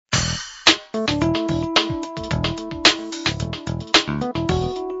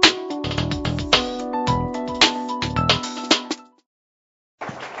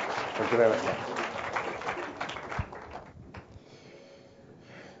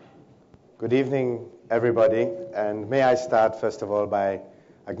Good evening, everybody, and may I start, first of all, by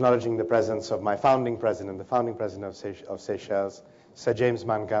acknowledging the presence of my founding president, the founding president of Seychelles, Sir James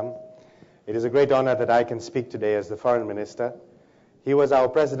Mangan. It is a great honor that I can speak today as the foreign minister. He was our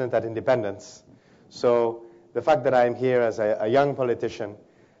president at independence, so the fact that I am here as a young politician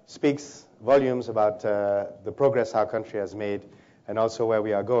speaks volumes about the progress our country has made and also where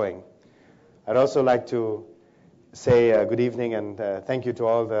we are going. I'd also like to say good evening and thank you to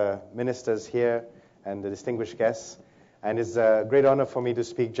all the ministers here and the distinguished guests. And it's a great honor for me to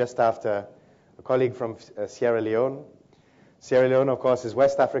speak just after a colleague from Sierra Leone. Sierra Leone, of course, is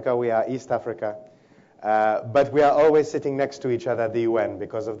West Africa. We are East Africa. But we are always sitting next to each other at the UN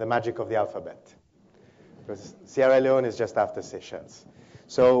because of the magic of the alphabet. Because Sierra Leone is just after Seychelles.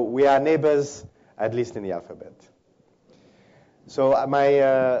 So we are neighbors, at least in the alphabet. So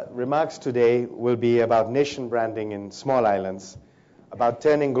my remarks today will be about nation branding in small islands, about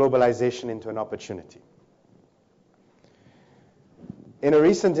turning globalization into an opportunity. In a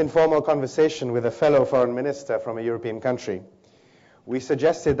recent informal conversation with a fellow foreign minister from a European country, we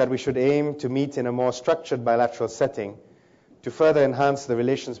suggested that we should aim to meet in a more structured bilateral setting to further enhance the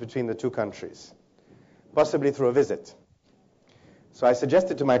relations between the two countries, possibly through a visit. So I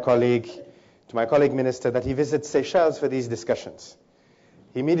suggested to my colleague minister that he visit Seychelles for these discussions.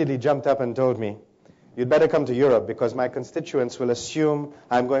 He immediately jumped up and told me, "You'd better come to Europe because my constituents will assume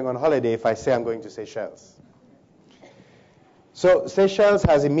I'm going on holiday if I say I'm going to Seychelles." So Seychelles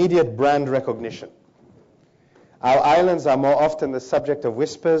has immediate brand recognition. Our islands are more often the subject of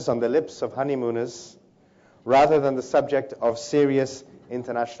whispers on the lips of honeymooners rather than the subject of serious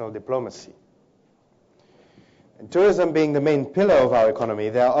international diplomacy. And tourism being the main pillar of our economy,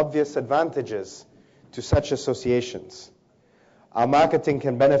 there are obvious advantages to such associations. Our marketing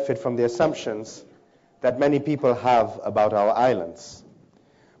can benefit from the assumptions that many people have about our islands.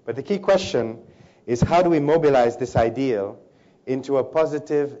 But the key question is, how do we mobilize this ideal into a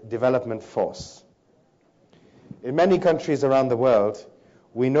positive development force? In many countries around the world,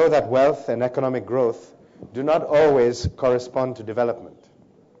 we know that wealth and economic growth do not always correspond to development.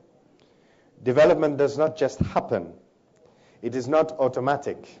 Development does not just happen. It is not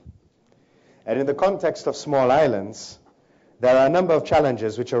automatic. And in the context of small islands, there are a number of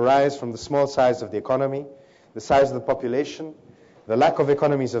challenges which arise from the small size of the economy, the size of the population, the lack of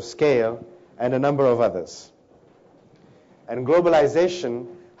economies of scale, and a number of others. And globalization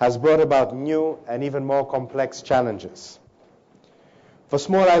has brought about new and even more complex challenges. For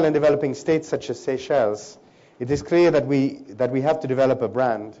small island developing states such as Seychelles, it is clear that we have to develop a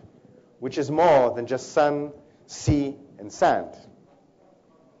brand which is more than just sun, sea, and sand.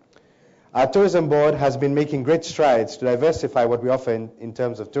 Our tourism board has been making great strides to diversify what we offer in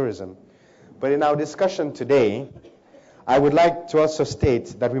terms of tourism. But in our discussion today, I would like to also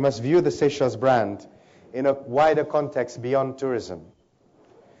state that we must view the Seychelles brand in a wider context beyond tourism.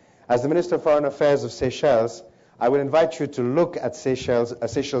 As the Minister of Foreign Affairs of Seychelles, I would invite you to look at a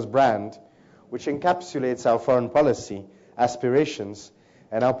Seychelles brand which encapsulates our foreign policy, aspirations,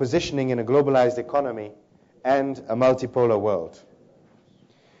 and our positioning in a globalized economy and a multipolar world.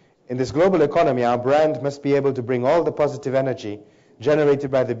 In this global economy, our brand must be able to bring all the positive energy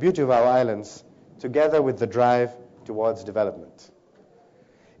generated by the beauty of our islands together with the drive towards development.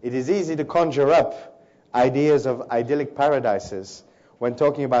 It is easy to conjure up ideas of idyllic paradises when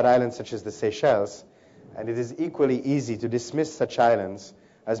talking about islands such as the Seychelles, and it is equally easy to dismiss such islands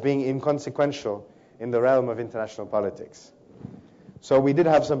as being inconsequential in the realm of international politics. So we did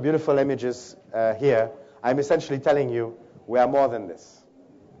have some beautiful images here. I'm essentially telling you we are more than this.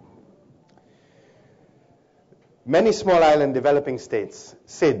 Many small island developing states,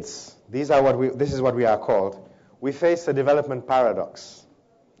 SIDS, this is what we are called, we face a development paradox.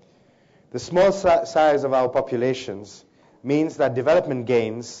 The small size of our populations means that development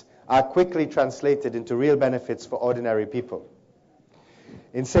gains are quickly translated into real benefits for ordinary people.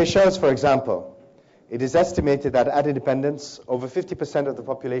 In Seychelles, for example, it is estimated that at independence, over 50% of the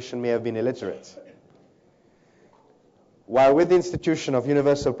population may have been illiterate. While with the institution of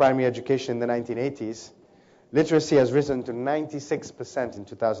universal primary education in the 1980s, literacy has risen to 96% in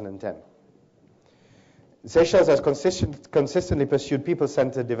 2010. Seychelles has consistently pursued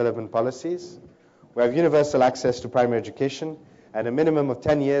people-centered development policies. We have universal access to primary education and a minimum of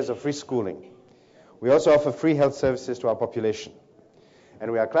 10 years of free schooling. We also offer free health services to our population.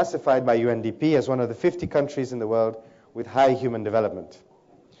 And we are classified by UNDP as one of the 50 countries in the world with high human development.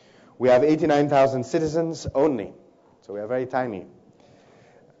 We have 89,000 citizens only, so we are very tiny,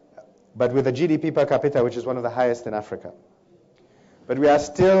 but with a GDP per capita which is one of the highest in Africa. But we are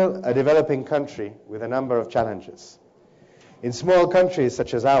still a developing country with a number of challenges. In small countries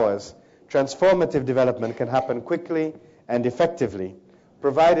such as ours, transformative development can happen quickly and effectively,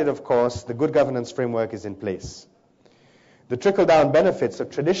 provided, of course, the good governance framework is in place. The trickle-down benefits of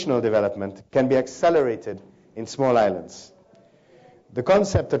traditional development can be accelerated in small islands. The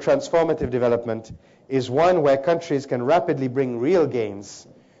concept of transformative development is one where countries can rapidly bring real gains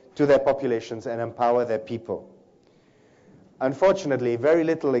to their populations and empower their people. Unfortunately, very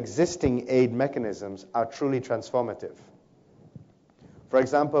little existing aid mechanisms are truly transformative. For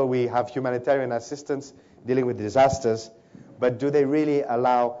example, we have humanitarian assistance dealing with disasters, but do they really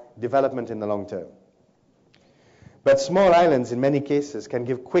allow development in the long term? But small islands, in many cases, can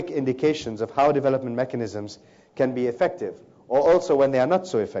give quick indications of how development mechanisms can be effective, or also when they are not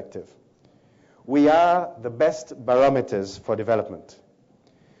so effective. We are the best barometers for development.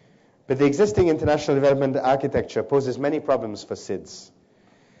 But the existing international development architecture poses many problems for SIDS.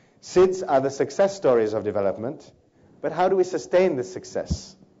 SIDS are the success stories of development, but how do we sustain this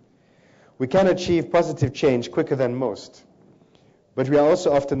success? We can achieve positive change quicker than most, but we are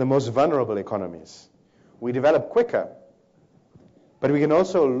also often the most vulnerable economies. We develop quicker, but we can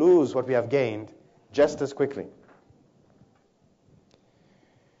also lose what we have gained just as quickly.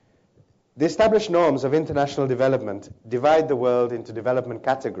 The established norms of international development divide the world into development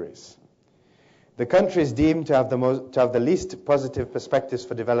categories. The countries deemed to have the least positive perspectives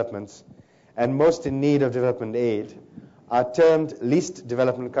for developments and most in need of development aid are termed least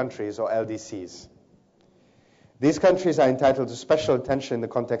developed countries, or LDCs. These countries are entitled to special attention in the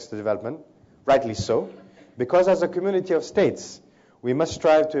context of development, rightly so, because as a community of states, we must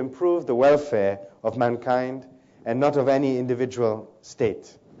strive to improve the welfare of mankind and not of any individual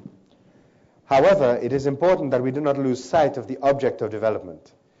state. However, it is important that we do not lose sight of the object of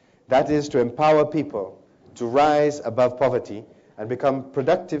development. That is to empower people to rise above poverty and become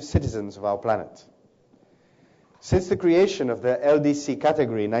productive citizens of our planet. Since the creation of the LDC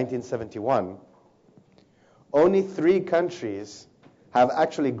category in 1971, only 3 countries have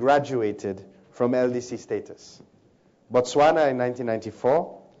actually graduated from LDC status. Botswana in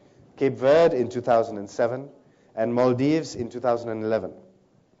 1994, Cape Verde in 2007, and Maldives in 2011.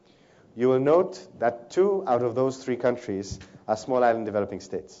 You will note that 2 out of those 3 countries are small island developing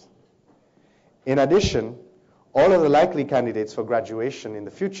states. In addition, all of the likely candidates for graduation in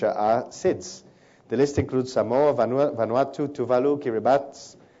the future are SIDS. The list includes Samoa, Vanuatu, Tuvalu,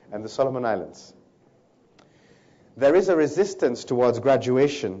 Kiribati, and the Solomon Islands. There is a resistance towards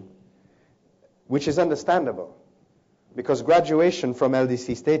graduation, which is understandable, because graduation from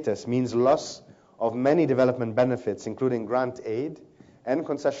LDC status means loss of many development benefits, including grant aid and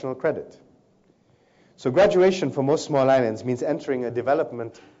concessional credit. So graduation for most small islands means entering a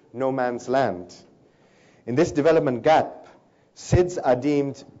development no man's land. In this development gap, SIDS are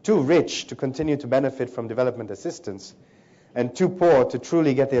deemed too rich to continue to benefit from development assistance and too poor to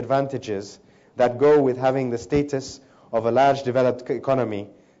truly get the advantages that go with having the status of a large developed economy,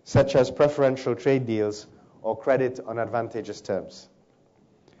 such as preferential trade deals or credit on advantageous terms.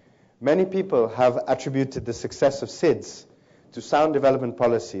 Many people have attributed the success of SIDS to sound development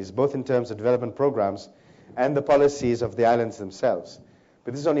policies, both in terms of development programs and the policies of the islands themselves.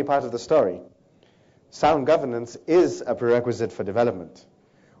 But this is only part of the story. Sound governance is a prerequisite for development.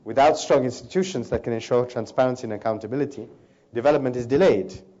 Without strong institutions that can ensure transparency and accountability, development is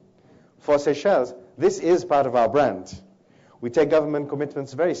delayed. For Seychelles, this is part of our brand. We take government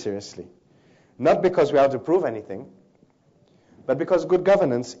commitments very seriously, not because we have to prove anything, but because good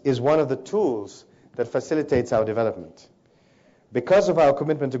governance is one of the tools that facilitates our development. Because of our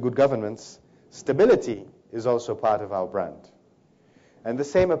commitment to good governance, stability is also part of our brand. And the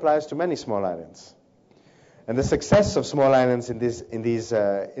same applies to many small islands. And the success of small islands in these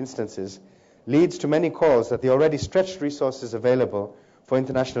instances leads to many calls that the already stretched resources available for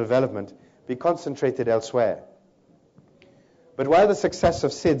international development be concentrated elsewhere. But while the success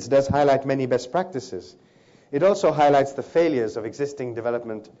of SIDS does highlight many best practices, it also highlights the failures of existing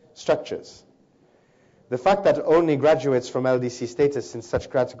development structures. The fact that only graduates from LDC status, since such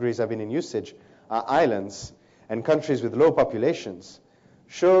categories have been in usage, are islands and countries with low populations,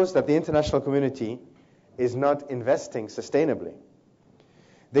 shows that the international community is not investing sustainably.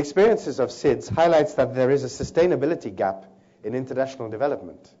 The experiences of SIDS highlights that there is a sustainability gap in international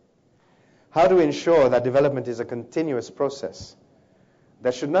development. How do we ensure that development is a continuous process?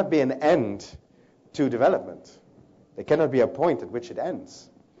 There should not be an end to development. There cannot be a point at which it ends.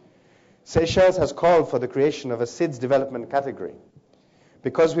 Seychelles has called for the creation of a SIDS development category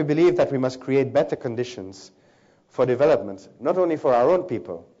because we believe that we must create better conditions for development, not only for our own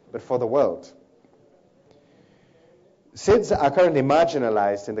people, but for the world. SIDS are currently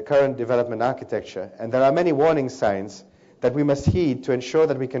marginalized in the current development architecture, and there are many warning signs that we must heed to ensure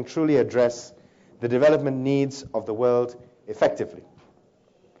that we can truly address the development needs of the world effectively.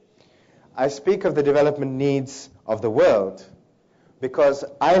 I speak of the development needs of the world because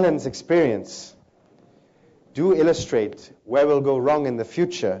Ireland's experience do illustrate where we'll go wrong in the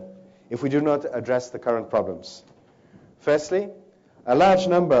future if we do not address the current problems. Firstly, a large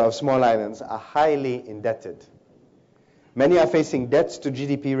number of small islands are highly indebted. Many are facing debts to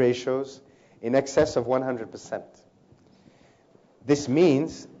GDP ratios in excess of 100%. This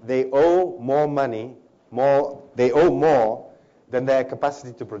means they owe more money, they owe more than their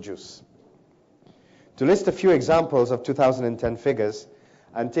capacity to produce. To list a few examples of 2010 figures,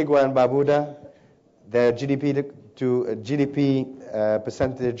 Antigua and Barbuda, their GDP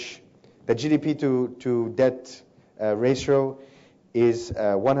to debt ratio is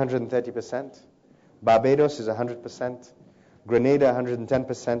 130%. Barbados is 100%. Grenada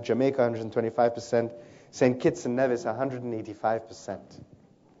 110%. Jamaica 125%. St. Kitts and Nevis 185%.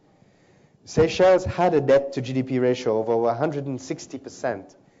 Seychelles had a debt to GDP ratio of over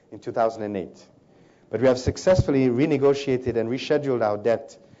 160% in 2008. But we have successfully renegotiated and rescheduled our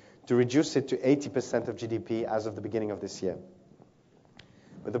debt to reduce it to 80% of GDP as of the beginning of this year.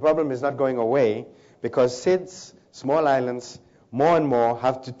 But the problem is not going away because SIDS, small islands, more and more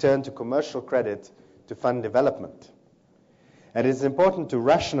have to turn to commercial credit to fund development. And it is important to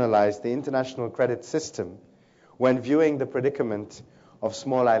rationalize the international credit system when viewing the predicament of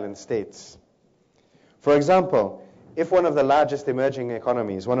small island states. For example, if one of the largest emerging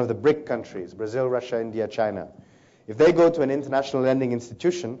economies, one of the BRIC countries, Brazil, Russia, India, China, if they go to an international lending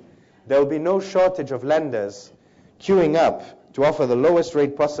institution, there will be no shortage of lenders queuing up to offer the lowest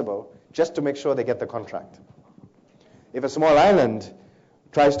rate possible just to make sure they get the contract. If a small island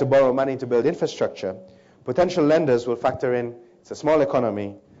tries to borrow money to build infrastructure, potential lenders will factor in it's a small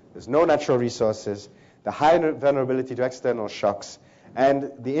economy, there's no natural resources, the high vulnerability to external shocks,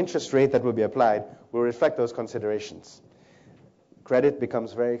 and the interest rate that will be applied will reflect those considerations. Credit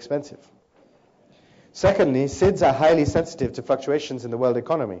becomes very expensive. Secondly, SIDS are highly sensitive to fluctuations in the world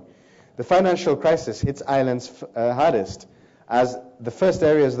economy. The financial crisis hits islands hardest, as the first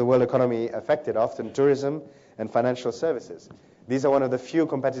areas of the world economy affected are often tourism and financial services. These are one of the few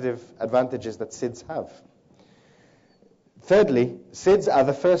competitive advantages that SIDS have. Thirdly, SIDS are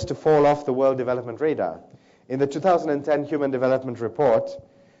the first to fall off the world development radar. In the 2010 Human Development Report,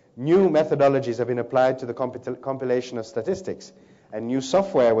 new methodologies have been applied to the compilation of statistics, and new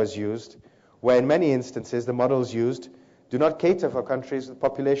software was used, where in many instances the models used do not cater for countries with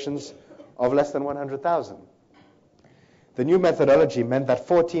populations of less than 100,000. The new methodology meant that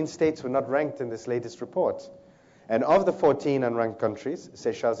 14 states were not ranked in this latest report. And of the 14 unranked countries,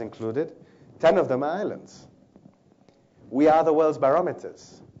 Seychelles included, 10 of them are islands. We are the world's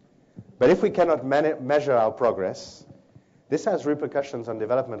barometers. But if we cannot measure our progress, this has repercussions on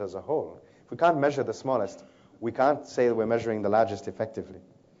development as a whole. If we can't measure the smallest, we can't say that we're measuring the largest effectively.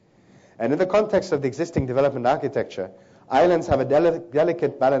 And in the context of the existing development architecture, islands have a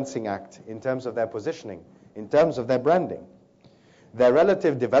delicate balancing act in terms of their positioning, in terms of their branding. Their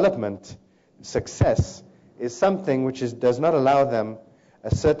relative development success is something which does not allow them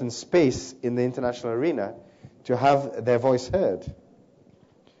a certain space in the international arena to have their voice heard.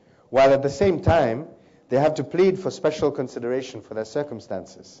 While at the same time, they have to plead for special consideration for their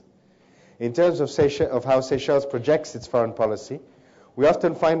circumstances. In terms of how Seychelles projects its foreign policy, we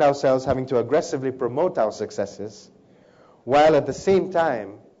often find ourselves having to aggressively promote our successes, while at the same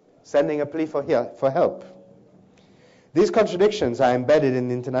time sending a plea for help. These contradictions are embedded in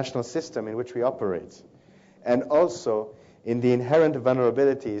the international system in which we operate, and also in the inherent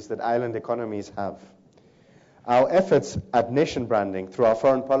vulnerabilities that island economies have. Our efforts at nation branding through our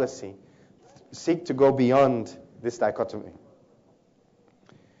foreign policy seek to go beyond this dichotomy.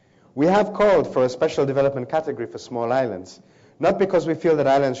 We have called for a special development category for small islands, not because we feel that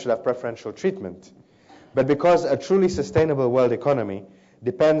islands should have preferential treatment, but because a truly sustainable world economy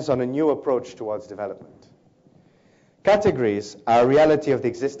depends on a new approach towards development. Categories are a reality of the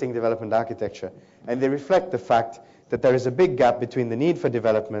existing development architecture, and they reflect the fact that there is a big gap between the need for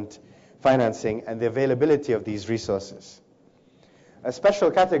development financing and the availability of these resources. A special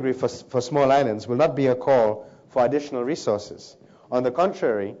category for small islands will not be a call for additional resources. On the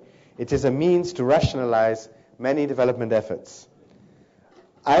contrary, it is a means to rationalize many development efforts.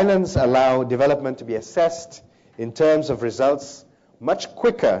 Islands allow development to be assessed in terms of results much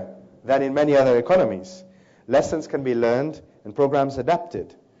quicker than in many other economies. Lessons can be learned and programs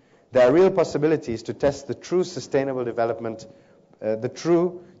adapted. There are real possibilities to test true sustainable development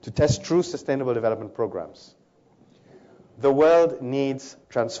programs. The world needs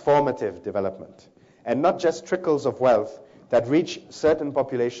transformative development, and not just trickles of wealth that reach certain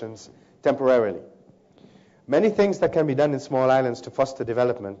populations temporarily. Many things that can be done in small islands to foster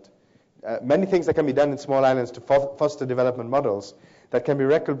development, foster development models that can be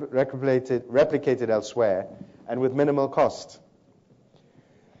replicated elsewhere and with minimal cost.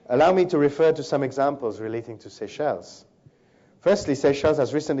 Allow me to refer to some examples relating to Seychelles. Firstly, Seychelles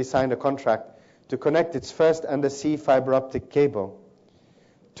has recently signed a contract to connect its first undersea fiber optic cable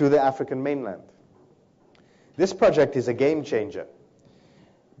to the African mainland. This project is a game changer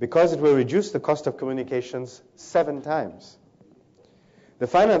because it will reduce the cost of communications 7 times. The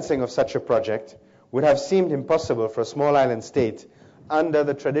financing of such a project would have seemed impossible for a small island state under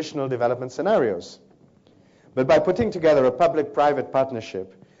the traditional development scenarios. But by putting together a public-private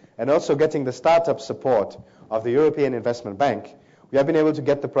partnership and also getting the startup support of the European Investment Bank, we have been able to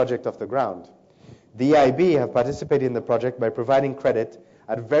get the project off the ground. The EIB have participated in the project by providing credit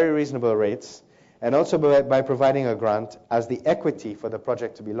at very reasonable rates and also by providing a grant as the equity for the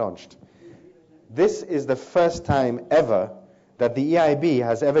project to be launched. This is the first time ever that the EIB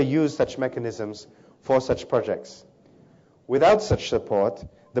has ever used such mechanisms for such projects. Without such support,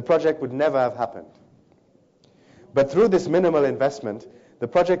 the project would never have happened. But through this minimal investment, the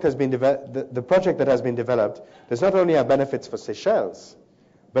project that has been developed does not only have benefits for Seychelles,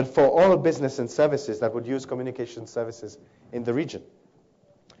 but for all business and services that would use communication services in the region.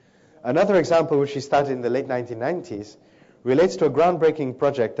 Another example, which we started in the late 1990s, relates to a groundbreaking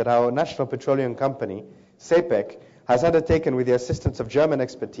project that our national petroleum company, SEPEC, has undertaken with the assistance of German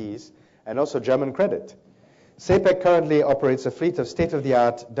expertise and also German credit. SEPEC currently operates a fleet of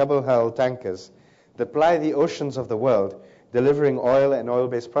state-of-the-art double-hull tankers that ply the oceans of the world, delivering oil and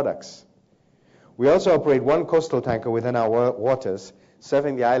oil-based products. We also operate one coastal tanker within our waters,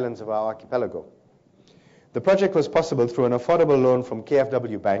 serving the islands of our archipelago. The project was possible through an affordable loan from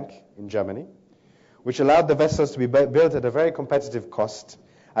KfW Bank in Germany, which allowed the vessels to be built at a very competitive cost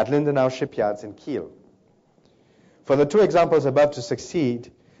at Lindenau shipyards in Kiel. For the 2 examples above to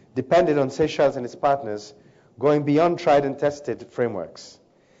succeed, depended on Seychelles and its partners going beyond tried and tested frameworks.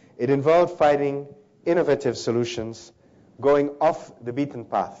 It involved finding innovative solutions, going off the beaten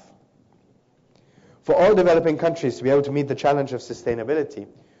path. For all developing countries to be able to meet the challenge of sustainability,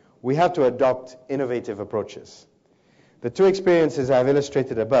 we have to adopt innovative approaches. The 2 experiences I have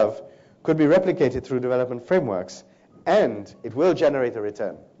illustrated above could be replicated through development frameworks, and it will generate a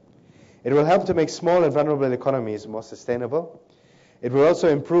return. It will help to make small and vulnerable economies more sustainable. It will also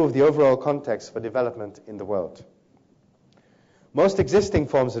improve the overall context for development in the world. Most existing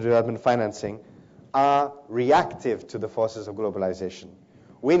forms of development financing are reactive to the forces of globalization.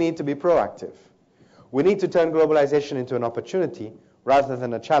 We need to be proactive. We need to turn globalization into an opportunity rather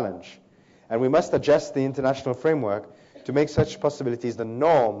than a challenge. And we must adjust the international framework to make such possibilities the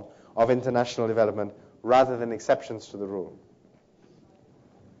norm of international development rather than exceptions to the rule.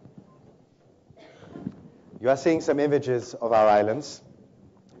 You are seeing some images of our islands.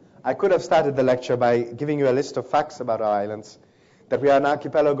 I could have started the lecture by giving you a list of facts about our islands, that we are an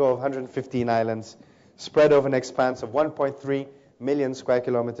archipelago of 115 islands spread over an expanse of 1.3 million square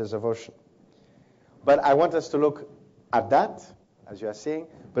kilometers of ocean. But I want us to look at that, as you are seeing,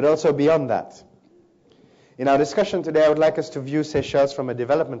 but also beyond that. In our discussion today, I would like us to view Seychelles from a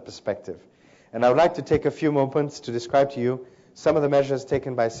development perspective. And I would like to take a few moments to describe to you some of the measures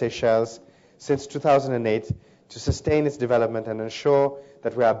taken by Seychelles since 2008 to sustain its development and ensure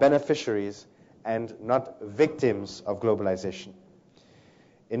that we are beneficiaries and not victims of globalization.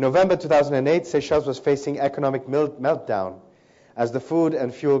 In November 2008, Seychelles was facing economic meltdown as the food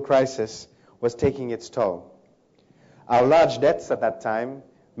and fuel crisis was taking its toll. Our large debts at that time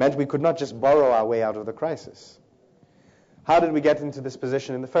meant we could not just borrow our way out of the crisis. How did we get into this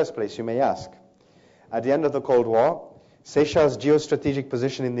position in the first place, you may ask? At the end of the Cold War, Seychelles' geostrategic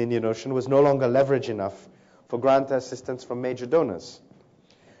position in the Indian Ocean was no longer leverage enough for grant assistance from major donors.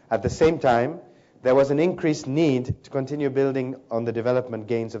 At the same time, there was an increased need to continue building on the development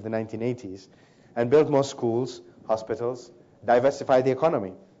gains of the 1980s and build more schools, hospitals, diversify the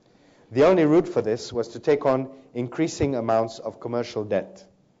economy. The only route for this was to take on increasing amounts of commercial debt.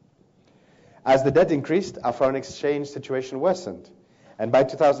 As the debt increased, our foreign exchange situation worsened, and by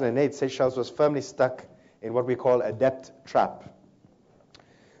 2008, Seychelles was firmly stuck in what we call a debt trap.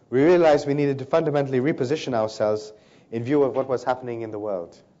 We realized we needed to fundamentally reposition ourselves in view of what was happening in the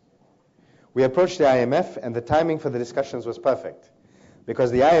world. We approached the IMF, and the timing for the discussions was perfect,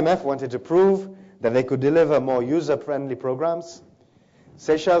 because the IMF wanted to prove that they could deliver more user-friendly programs.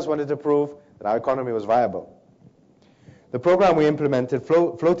 Seychelles wanted to prove that our economy was viable. The program we implemented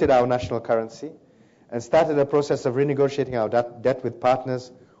floated our national currency and started a process of renegotiating our debt with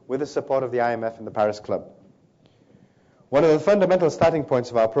partners with the support of the IMF and the Paris Club. One of the fundamental starting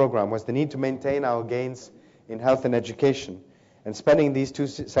points of our program was the need to maintain our gains in health and education, and spending in these two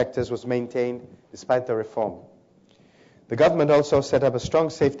sectors was maintained despite the reform. The government also set up a strong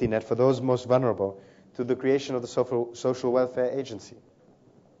safety net for those most vulnerable through the creation of the Social Welfare Agency.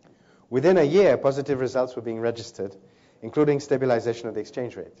 Within a year, positive results were being registered, including stabilization of the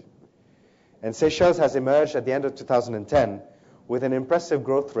exchange rate. And Seychelles has emerged at the end of 2010 with an impressive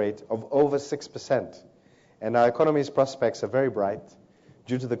growth rate of over 6%. And our economy's prospects are very bright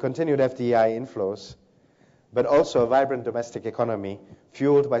due to the continued FDI inflows, but also a vibrant domestic economy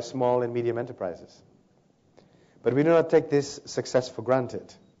fueled by small and medium enterprises. But we do not take this success for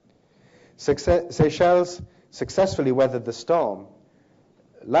granted. Seychelles successfully weathered the storm,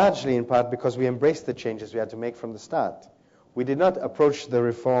 largely in part because we embraced the changes we had to make from the start. We did not approach the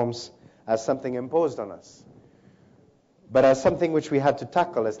reforms as something imposed on us, but as something which we had to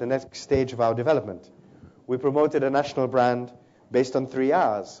tackle as the next stage of our development. We promoted a national brand based on 3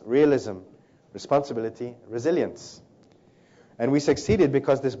 R's: realism, responsibility, resilience. And we succeeded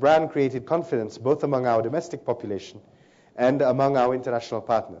because this brand created confidence both among our domestic population and among our international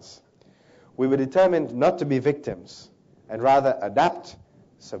partners. We were determined not to be victims, and rather adapt,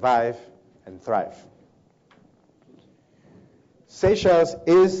 survive, and thrive. Seychelles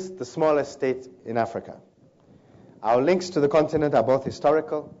is the smallest state in Africa. Our links to the continent are both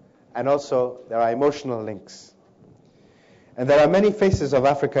historical and also there are emotional links. And there are many faces of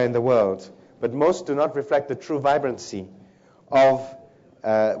Africa in the world, but most do not reflect the true vibrancy of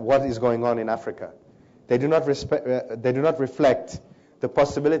what is going on in Africa. They do not reflect the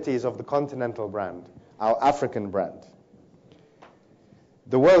possibilities of the continental brand, our African brand.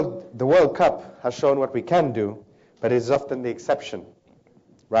 The World Cup has shown what we can do, but it is often the exception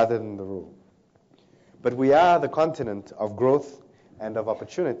rather than the rule. But we are the continent of growth and of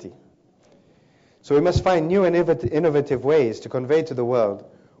opportunity. So we must find new and innovative ways to convey to the world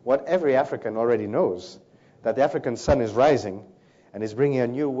what every African already knows, that the African sun is rising and is bringing a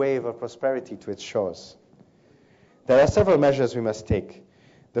new wave of prosperity to its shores. There are several measures we must take.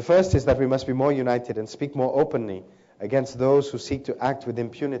 The first is that we must be more united and speak more openly against those who seek to act with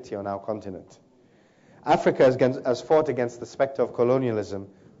impunity on our continent. Africa has fought against the specter of colonialism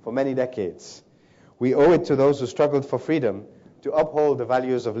for many decades. We owe it to those who struggled for freedom to uphold the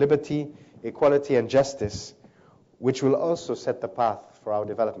values of liberty, equality, and justice, which will also set the path for our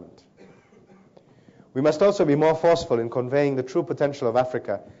development. We must also be more forceful in conveying the true potential of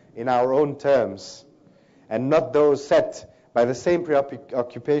Africa in our own terms, and not those set by the same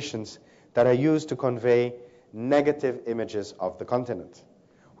preoccupations that are used to convey negative images of the continent.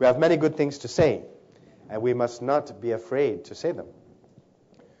 We have many good things to say, and we must not be afraid to say them.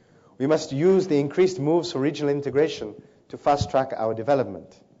 We must use the increased moves for regional integration to fast-track our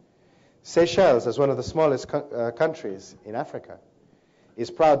development. Seychelles, as one of the smallest countries in Africa,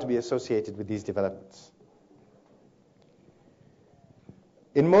 is proud to be associated with these developments.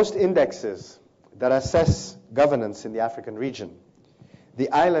 In most indexes that assess governance in the African region, the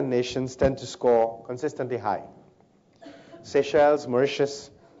island nations tend to score consistently high. Seychelles,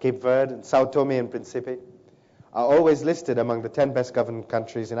 Mauritius, Cape Verde, and Sao Tome and Principe are always listed among the 10 best governed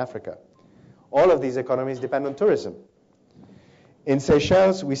countries in Africa. All of these economies depend on tourism. In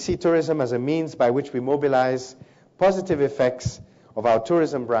Seychelles, we see tourism as a means by which we mobilize positive effects of our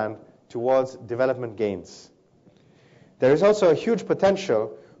tourism brand towards development gains. There is also a huge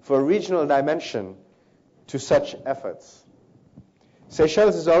potential for a regional dimension to such efforts.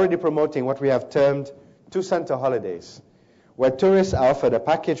 Seychelles is already promoting what we have termed two-center holidays, where tourists are offered a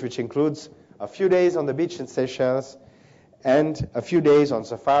package which includes a few days on the beach in Seychelles and a few days on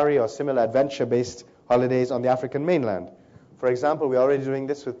safari or similar adventure-based holidays on the African mainland. For example, we're already doing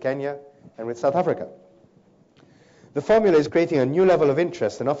this with Kenya and with South Africa. The formula is creating a new level of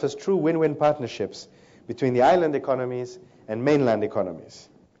interest and offers true win-win partnerships between the island economies and mainland economies.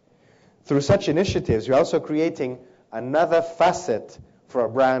 Through such initiatives, we're also creating another facet for a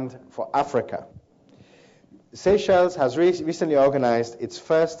brand for Africa. Seychelles has recently organized its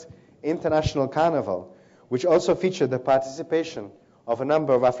first international carnival, which also featured the participation of a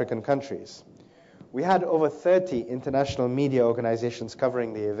number of African countries. We had over 30 international media organizations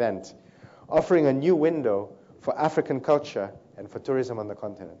covering the event, offering a new window for African culture and for tourism on the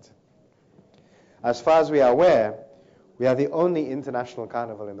continent. As far as we are aware, we are the only international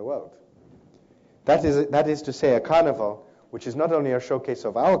carnival in the world. That is to say, a carnival which is not only a showcase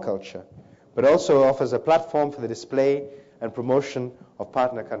of our culture, but also offers a platform for the display and promotion of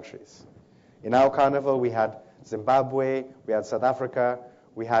partner countries. In our carnival, we had Zimbabwe, we had South Africa,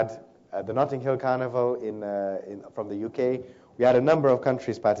 we had the Notting Hill Carnival from the UK. We had a number of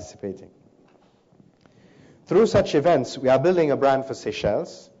countries participating. Through such events, we are building a brand for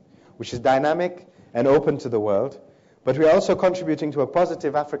Seychelles, which is dynamic and open to the world, but we are also contributing to a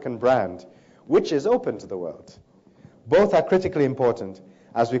positive African brand, which is open to the world. Both are critically important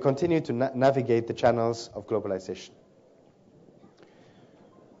as we continue to navigate the channels of globalization.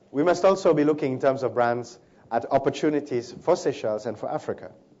 We must also be looking in terms of brands at opportunities for Seychelles and for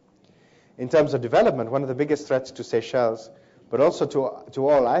Africa. In terms of development, one of the biggest threats to Seychelles, but also to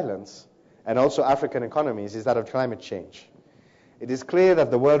all islands, and also African economies, is that of climate change. It is clear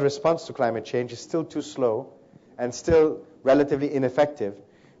that the world response to climate change is still too slow and still relatively ineffective,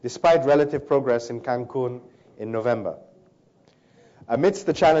 despite relative progress in Cancun in November. Amidst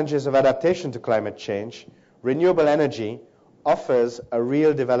the challenges of adaptation to climate change, renewable energy offers a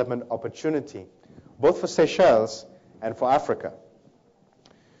real development opportunity, both for Seychelles and for Africa.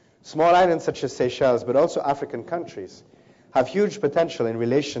 Small islands such as Seychelles, but also African countries, have huge potential in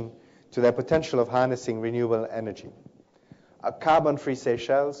relation to their potential of harnessing renewable energy. A carbon-free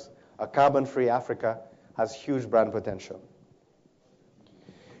Seychelles, a carbon-free Africa has huge brand potential.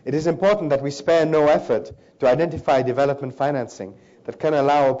 It is important that we spare no effort to identify development financing that can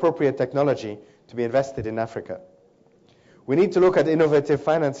allow appropriate technology to be invested in Africa. We need to look at innovative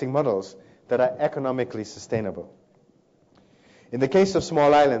financing models that are economically sustainable. In the case of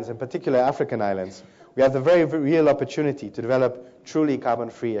small islands, in particular African islands, we have the very real opportunity to develop truly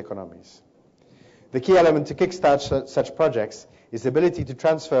carbon-free economies. The key element to kickstart such projects is the ability to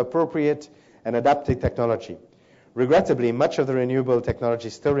transfer appropriate and adapted technology. Regrettably, much of the renewable technology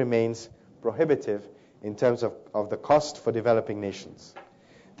still remains prohibitive in terms of the cost for developing nations.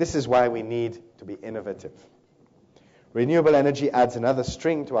 This is why we need to be innovative. Renewable energy adds another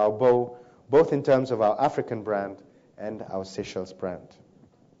string to our bow, both in terms of our African brand and our Seychelles brand.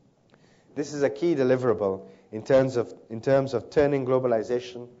 This is a key deliverable in terms of turning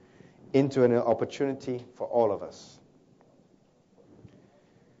globalization into an opportunity for all of us.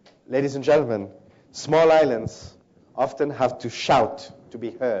 Ladies and gentlemen, small islands often have to shout to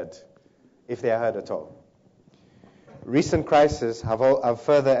be heard, if they are heard at all. Recent crises have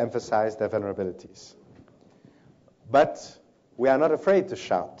further emphasized their vulnerabilities. But we are not afraid to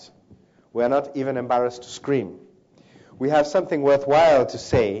shout. We are not even embarrassed to scream. We have something worthwhile to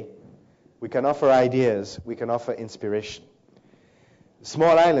say. We can offer ideas. We can offer inspiration.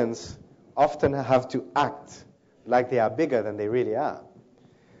 Small islands often have to act like they are bigger than they really are.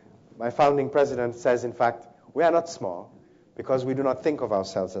 My founding president says, in fact, we are not small because we do not think of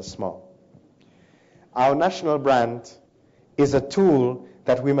ourselves as small. Our national brand is a tool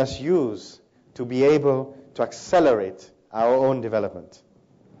that we must use to be able to accelerate our own development.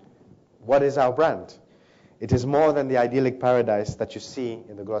 What is our brand? It is more than the idyllic paradise that you see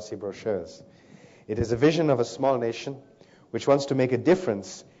in the glossy brochures. It is a vision of a small nation which wants to make a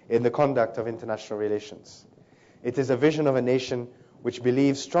difference in the conduct of international relations. It is a vision of a nation which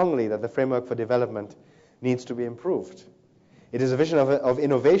believes strongly that the framework for development needs to be improved. It is a vision of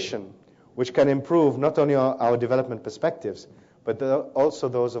innovation which can improve not only our development perspectives, but also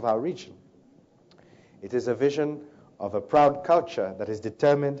those of our region. It is a vision of a proud culture that is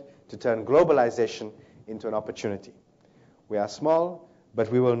determined to turn globalization into an opportunity. We are small,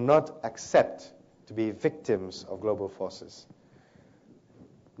 but we will not accept to be victims of global forces.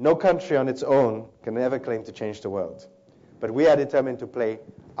 No country on its own can ever claim to change the world, but we are determined to play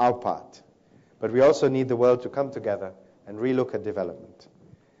our part. But we also need the world to come together and relook at development.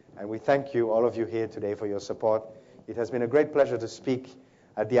 And we thank you, all of you here today, for your support. It has been a great pleasure to speak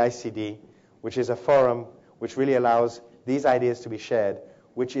at the ICD, which is a forum which really allows these ideas to be shared,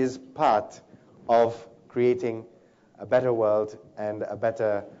 which is part of creating a better world and a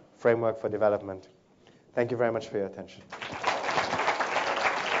better framework for development. Thank you very much for your attention.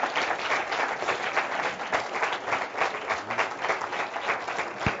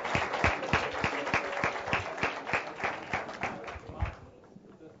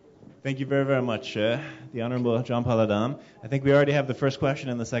 Thank you very, very much, the Honorable Jean-Paul Adam. I think we already have the first question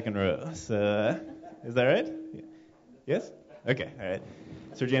in the second row. So, is that right? Yes? Okay, all right.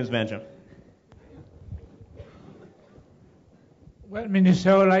 Sir James Mancham. Well,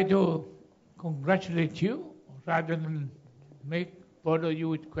 Minister, I would like to congratulate you rather than bother you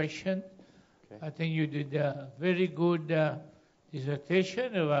with questions. Okay. I think you did a very good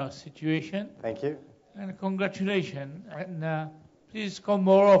dissertation of our situation. Thank you. And congratulations. And please come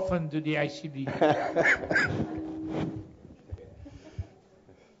more often to the ICD.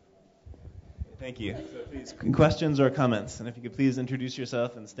 Thank you. So please, questions or comments? And if you could please introduce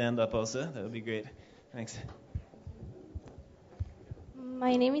yourself and stand up also, that would be great. Thanks.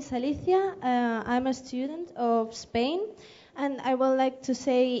 My name is Alicia. I'm a student of Spain. And I would like to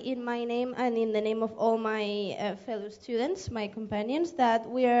say in my name and in the name of all my fellow students, my companions, that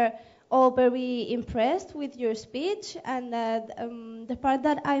we are all very impressed with your speech, and that the part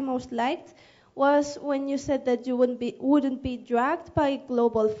that I most liked was when you said that you wouldn't be dragged by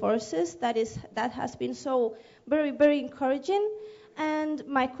global forces. That has been so very, very encouraging. And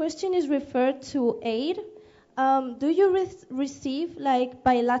my question is referred to aid. Do you receive like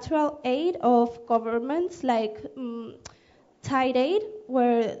bilateral aid of governments, like tied aid,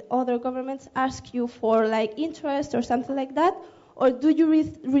 where other governments ask you for like interest or something like that? Or do you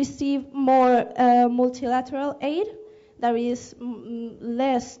receive more multilateral aid that is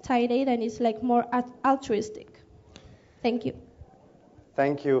less tied aid and is like more altruistic? Thank you.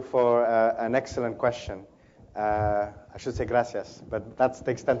 Thank you for an excellent question. I should say gracias, but that's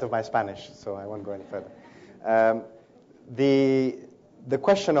the extent of my Spanish, so I won't go any further. The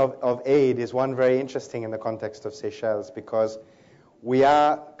question of aid is one very interesting in the context of Seychelles, because we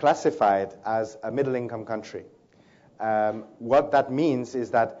are classified as a middle-income country. What that means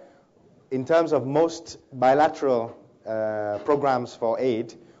is that in terms of most bilateral programs for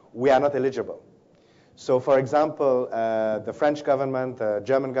aid, we are not eligible. So, for example, the French government, the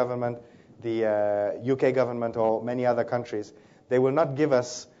German government, the UK government, or many other countries, they will not give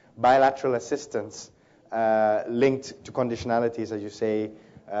us bilateral assistance linked to conditionalities, as you say,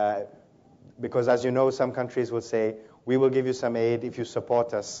 because, as you know, some countries will say, we will give you some aid if you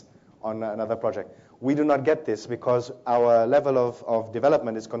support us on another project. We do not get this because our level of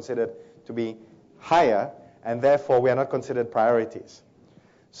development is considered to be higher, and therefore we are not considered priorities.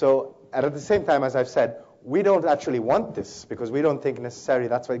 So at the same time, as I've said, we don't actually want this because we don't think necessarily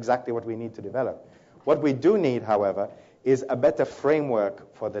that's exactly what we need to develop. What we do need, however, is a better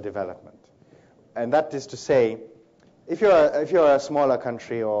framework for the development. And that is to say, if you're a smaller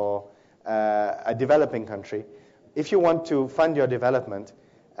country or a developing country, if you want to fund your development,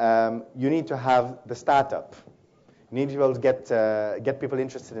 you need to have the startup. You need to be able to get people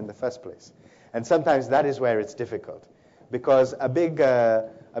interested in the first place. And sometimes that is where it's difficult. Because a big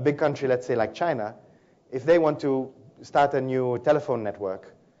country, let's say like China, if they want to start a new telephone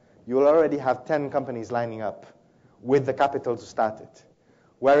network, you will already have 10 companies lining up with the capital to start it.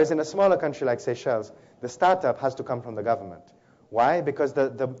 Whereas in a smaller country like Seychelles, the startup has to come from the government. Why? Because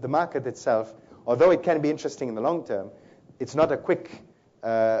the market itself, although it can be interesting in the long term, it's not a quick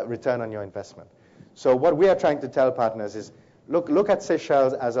return on your investment. So what we are trying to tell partners is, look at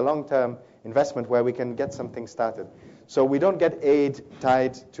Seychelles as a long-term investment where we can get something started. So we don't get aid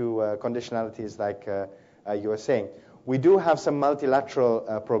tied to conditionalities like you were saying. We do have some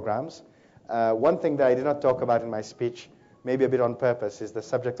multilateral programs. One thing that I did not talk about in my speech, maybe a bit on purpose, is the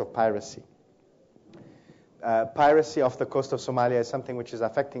subject of piracy. Piracy off the coast of Somalia is something which is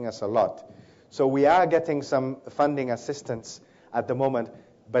affecting us a lot. So we are getting some funding assistance at the moment,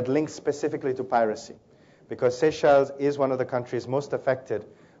 but linked specifically to piracy, because Seychelles is one of the countries most affected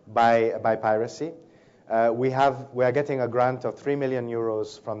by piracy. We are getting a grant of 3 million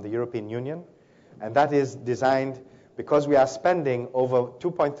euros from the European Union, and that is designed because we are spending over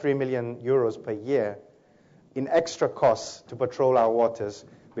 2.3 million euros per year in extra costs to patrol our waters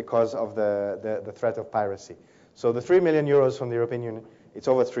because of the threat of piracy. So the 3 million euros from the European Union, it's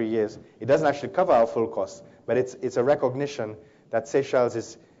over 3 years. It doesn't actually cover our full costs, but it's a recognition that Seychelles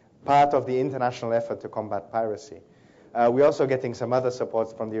is part of the international effort to combat piracy. We're also getting some other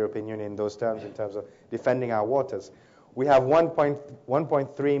supports from the European Union in those terms, in terms of defending our waters. We have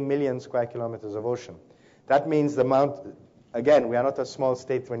 1.3 million square kilometers of ocean. That means the amount, again, we are not a small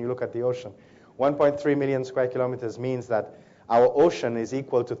state when you look at the ocean. 1.3 million square kilometers means that our ocean is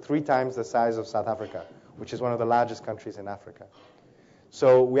equal to 3 times the size of South Africa, which is one of the largest countries in Africa.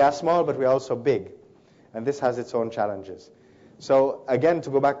 So we are small, but we are also big, and this has its own challenges. So again, to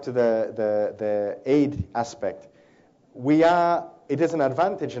go back to the aid aspect, it is an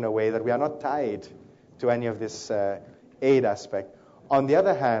advantage in a way that we are not tied to any of this aid aspect. On the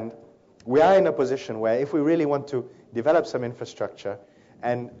other hand, we are in a position where if we really want to develop some infrastructure,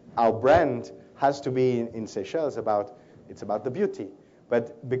 and our brand has to be in Seychelles it's about the beauty.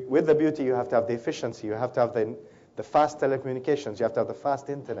 But with the beauty, you have to have the efficiency, you have to have the fast telecommunications, you have to have the fast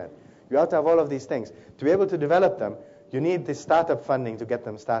internet, you have to have all of these things. To be able to develop them, you need the startup funding to get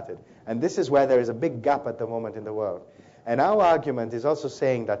them started. And this is where there is a big gap at the moment in the world. And our argument is also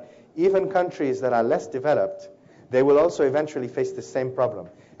saying that even countries that are less developed, they will also eventually face the same problem.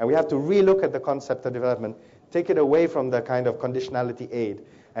 And we have to relook at the concept of development, take it away from the kind of conditionality aid,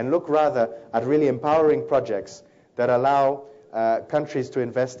 and look rather at really empowering projects that allow countries to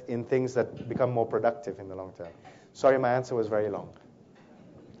invest in things that become more productive in the long term. Sorry, my answer was very long.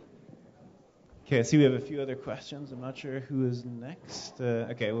 Okay, I see we have a few other questions. I'm not sure who is next.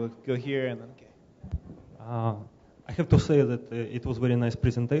 Okay, we'll go here and then. Okay. I have to say that it was very nice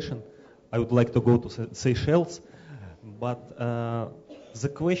presentation. I would like to go to Seychelles, but the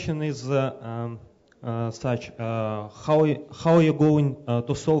question is such: how are you going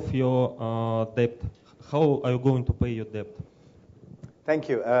to solve your debt? How are you going to pay your debt? Thank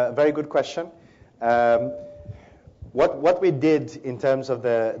you. Very good question. What we did in terms of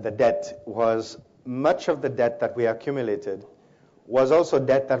the debt was much of the debt that we accumulated was also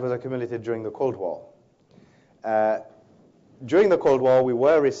debt that was accumulated during the Cold War. During the Cold War, we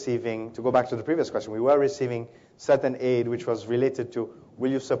were receiving, to go back to the previous question, we were receiving certain aid which was related to,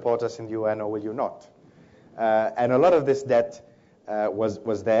 will you support us in the UN or will you not? And a lot of this debt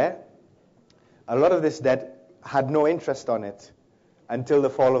was there. A lot of this debt had no interest on it until the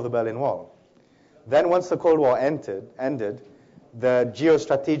fall of the Berlin Wall. Then once the Cold War ended, the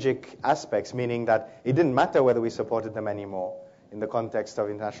geostrategic aspects, meaning that it didn't matter whether we supported them anymore in the context of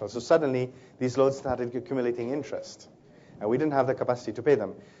international. So suddenly, these loans started accumulating interest, and we didn't have the capacity to pay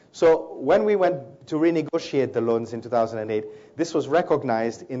them. So when we went to renegotiate the loans in 2008, this was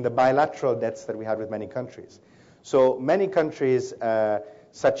recognized in the bilateral debts that we had with many countries. So many countries,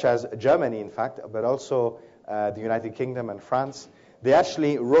 such as Germany, in fact, but also the United Kingdom and France, they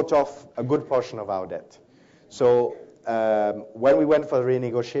actually wrote off a good portion of our debt. So when we went for the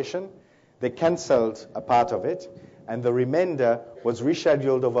renegotiation, they canceled a part of it, and the remainder was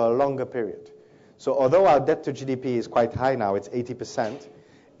rescheduled over a longer period. So although our debt to GDP is quite high now, it's 80%,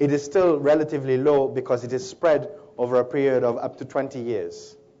 it is still relatively low because it is spread over a period of up to 20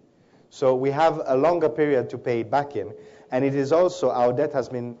 years. So we have a longer period to pay it back in, and it is also, our debt has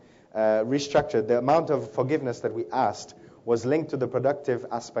been restructured. The amount of forgiveness that we asked was linked to the productive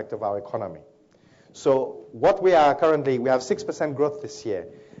aspect of our economy. So what we are currently, we have 6% growth this year.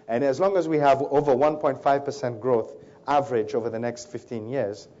 And as long as we have over 1.5% growth average over the next 15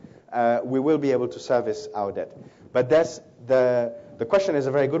 years, we will be able to service our debt. But that's the question is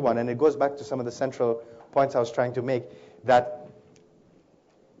a very good one, and it goes back to some of the central points I was trying to make, that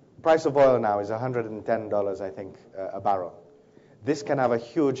price of oil now is $110, I think, a barrel. This can have a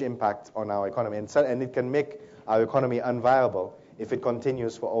huge impact on our economy, and it can make our economy unviable if it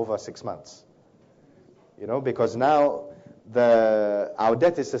continues for over 6 months. You know, because now our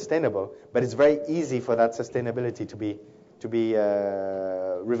debt is sustainable, but it's very easy for that sustainability to be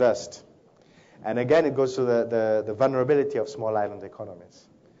reversed. And again, it goes to the vulnerability of small island economies.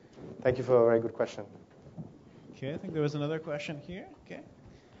 Thank you for a very good question. Okay, I think there was another question here. Okay.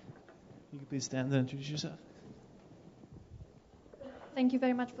 You can please stand and introduce yourself. Thank you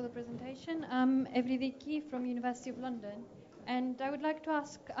very much for the presentation. I'm Evry Vicky from University of London, and I would like to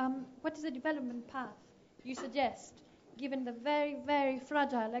ask, what is the development path you suggest, given the very, very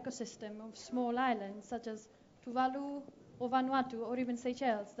fragile ecosystem of small islands such as Tuvalu or Vanuatu or even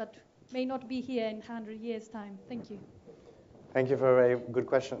Seychelles that may not be here in 100 years' time? Thank you. Thank you for a very good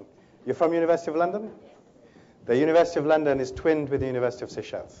question. You're from University of London? Yes. The University of London is twinned with the University of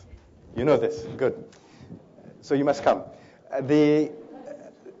Seychelles. You know this. Good. So you must come. The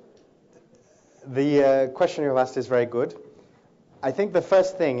question you've asked is very good. I think the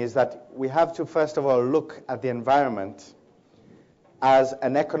first thing is that we have to, first of all, look at the environment as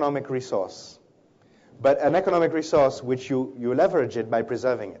an economic resource, but an economic resource which you leverage it by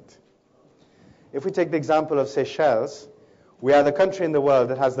preserving it. If we take the example of Seychelles, we are the country in the world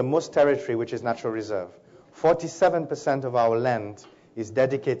that has the most territory which is natural reserve. 47% of our land is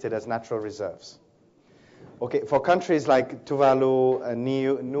dedicated as natural reserves. Okay, for countries like Tuvalu,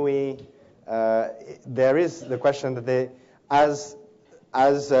 Niue, there is the question that as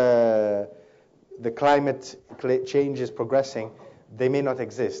the climate change is progressing, they may not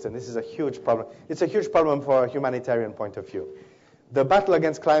exist, and this is a huge problem. It's a huge problem for a humanitarian point of view. The battle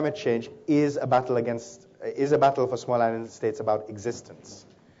against climate change is a battle for small island states about existence.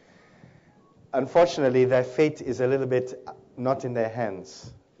 Unfortunately, their fate is a little bit not in their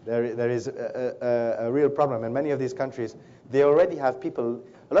hands. There is a real problem, and many of these countries, they already have people.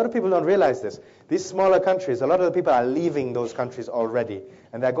 A lot of people don't realize this. These smaller countries, a lot of the people are leaving those countries already,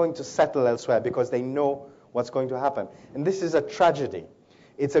 and they're going to settle elsewhere because they know what's going to happen. And this is a tragedy.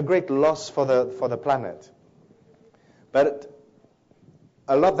 It's a great loss for the planet. But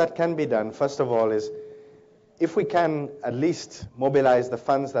a lot that can be done, first of all, is if we can at least mobilize the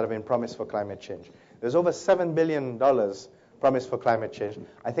funds that have been promised for climate change. There's over $7 billion promised for climate change.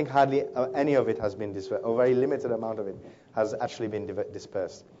 I think hardly any of it has been dispersed. A very limited amount of it has actually been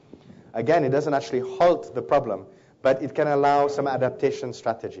dispersed. Again, it doesn't actually halt the problem, but it can allow some adaptation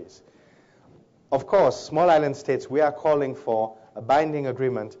strategies. Of course, small island states, we are calling for a binding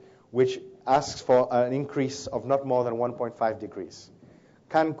agreement which asks for an increase of not more than 1.5 degrees.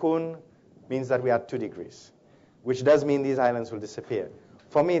 Cancun means that we are 2 degrees, which does mean these islands will disappear.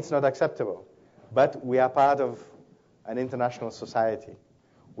 For me, it's not acceptable, but we are part of an international society.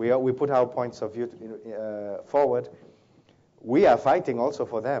 We put our points of view forward. We are fighting also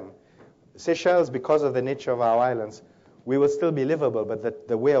for them. Seychelles, because of the nature of our islands, we will still be livable, but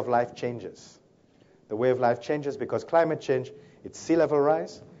the way of life changes. The way of life changes because climate change, it's sea level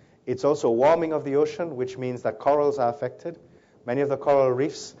rise. It's also warming of the ocean, which means that corals are affected. Many of the coral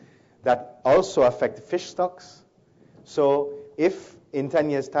reefs that also affect fish stocks. So if in 10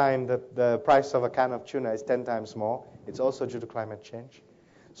 years' time the price of a can of tuna is 10 times more, it's also due to climate change.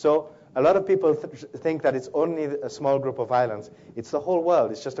 So a lot of people think that it's only a small group of islands. It's the whole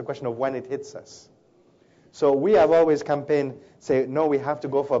world. It's just a question of when it hits us. So we have always campaigned, say, no, we have to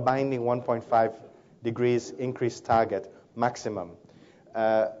go for a binding 1.5 degrees increase target maximum.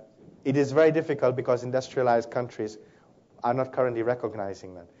 It is very difficult because industrialized countries are not currently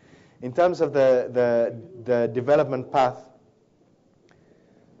recognizing that. In terms of the development path,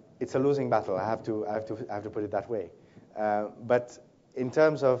 it's a losing battle. I have to put it that way. But in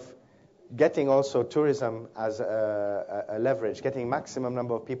terms of getting also tourism as a leverage, getting maximum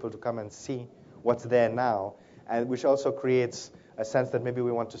number of people to come and see what's there now, and which also creates a sense that maybe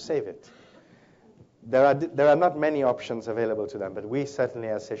we want to save it. There are not many options available to them, but we certainly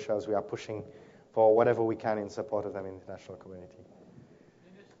as Seychelles, we are pushing for whatever we can in support of them in the international community.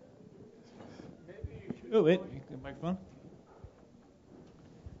 Oh, wait, microphone.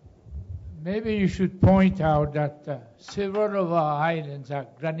 Maybe you should point out that several of our islands are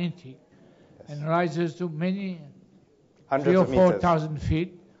granitic and rises to many, Hundreds 3,000 or of meters. 4,000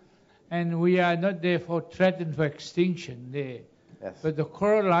 feet, and we are not therefore threatened for extinction there. Yes. But the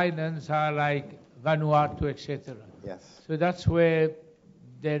coral islands are like Vanuatu, etc. Yes. So that's where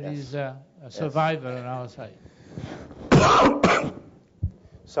there Yes. is a survival on our side.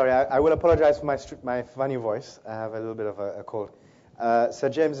 Sorry, I will apologize for my funny voice. I have a little bit of a cold. Sir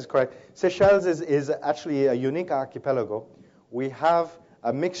James is correct. Seychelles is actually a unique archipelago. We have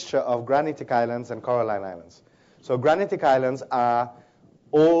a mixture of granitic islands and coralline islands. So granitic islands are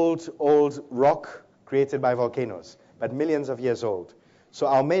old rock created by volcanoes, but millions of years old. So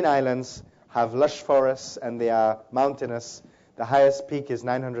our main islands have lush forests and they are mountainous. The highest peak is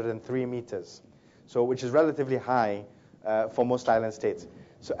 903 meters, so which is relatively high for most island states.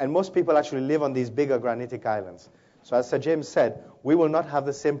 So, and most people actually live on these bigger granitic islands. So as Sir James said, we will not have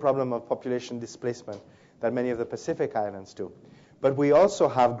the same problem of population displacement that many of the Pacific islands do. But we also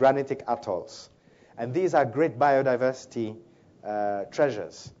have granitic atolls. And these are great biodiversity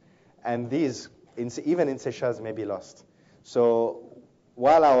treasures. And these, even in Seychelles, may be lost. So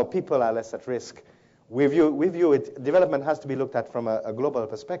while our people are less at risk, we view it, development has to be looked at from a global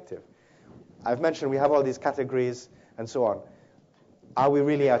perspective. I've mentioned we have all these categories and so on. Are we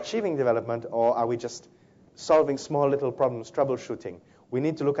really achieving development, or are we just solving small little problems, troubleshooting? We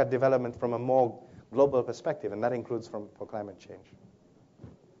need to look at development from a more global perspective, and that includes for climate change.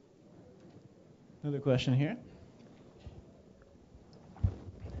 Another question here.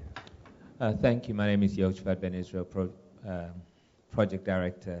 Thank you. My name is Yochvad Ben Israel, Project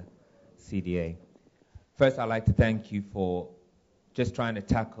Director, CDA. First, I'd like to thank you for just trying to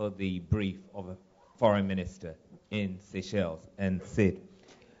tackle the brief of a foreign minister in Seychelles and Sid.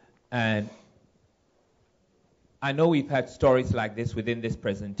 And I know we've had stories like this within this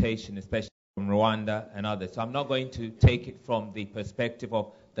presentation, especially from Rwanda and others. So I'm not going to take it from the perspective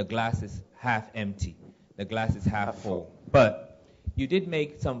of the glass is half empty, the glass is half full. But you did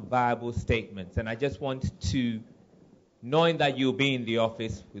make some viable statements, and I just want to, knowing that you'll be in the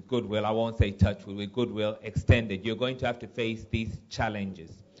office with goodwill, I won't say touch with goodwill extended, you're going to have to face these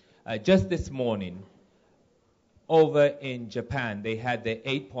challenges. Just this morning, over in Japan, they had the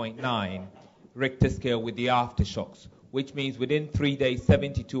 8.9 Richter scale with the aftershocks, which means within 3 days,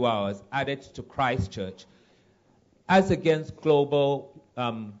 72 hours, added to Christchurch. As against global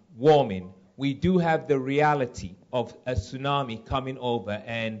warming, we do have the reality of a tsunami coming over,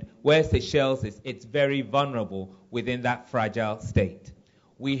 and where Seychelles is, it's very vulnerable within that fragile state.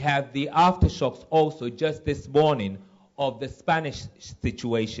 We have the aftershocks also just this morning of the Spanish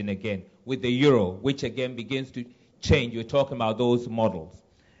situation again with the euro, which again begins to change. You're talking about those models.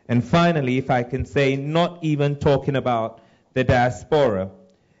 And finally, if I can say, not even talking about the diaspora,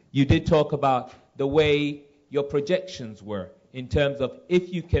 you did talk about the way your projections were in terms of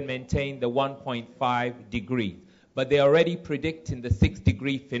if you can maintain the 1.5 degrees. But they're already predicting the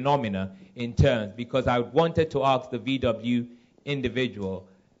 6-degree phenomena in terms, because I wanted to ask the VW individual,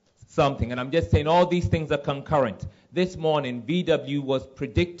 something. And I'm just saying all these things are concurrent. This morning, VW was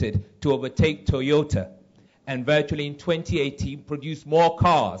predicted to overtake Toyota and virtually in 2018 produce more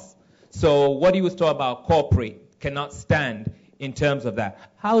cars. So what he was talking about, corporate, cannot stand in terms of that.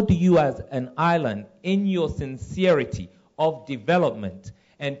 How do you as an island, in your sincerity of development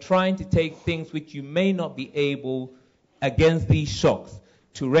and trying to take things which you may not be able against these shocks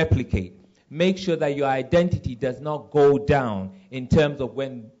to replicate, make sure that your identity does not go down in terms of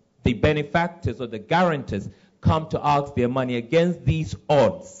when the benefactors or the guarantors come to ask their money against these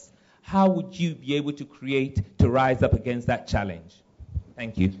odds? How would you be able to create to rise up against that challenge?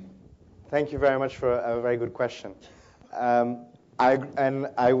 Thank you. Thank you very much for a very good question.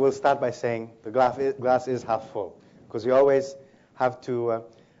 I will start by saying the glass is half full, because we always have to.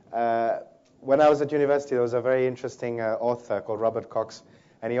 When I was at university, there was a very interesting author called Robert Cox,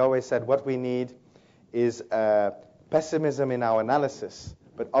 and he always said what we need is pessimism in our analysis,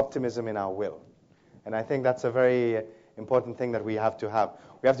 but optimism in our will. And I think that's a very important thing that we have to have.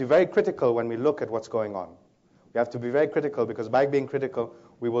 We have to be very critical when we look at what's going on. We have to be very critical, because by being critical,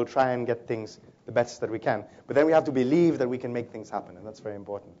 we will try and get things the best that we can. But then we have to believe that we can make things happen, and that's very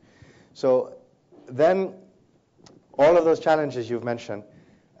important. So then, all of those challenges you've mentioned,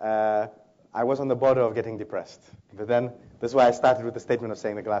 I was on the border of getting depressed. But then, that's why I started with the statement of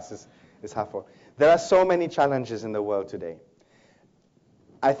saying the glass is half full. There are so many challenges in the world today.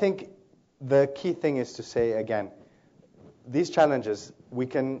 I think the key thing is to say, again, these challenges,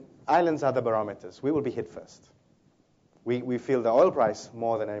 islands are the barometers. We will be hit first. We feel the oil price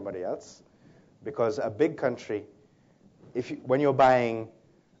more than anybody else, because a big country, when you're buying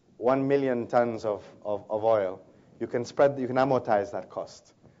 1 million tons of oil, you can amortize that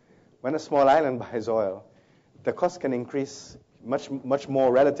cost. When a small island buys oil, the cost can increase much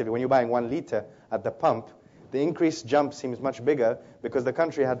more relatively. When you're buying 1 liter at the pump, the increased jump seems much bigger because the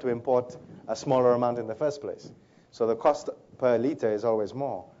country had to import a smaller amount in the first place. So the cost per liter is always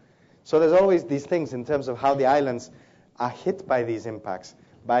more. So there's always these things in terms of how the islands are hit by these impacts,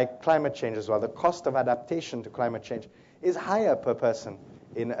 by climate change as well. The cost of adaptation to climate change is higher per person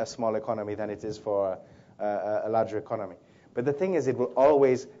in a small economy than it is for a larger economy. But the thing is, it will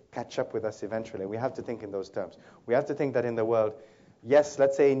always catch up with us eventually. We have to think in those terms. We have to think that in the world, yes,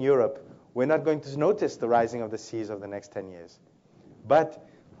 let's say in Europe, we're not going to notice the rising of the seas over the next 10 years. But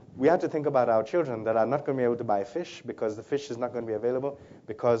we have to think about our children that are not going to be able to buy fish, because the fish is not going to be available,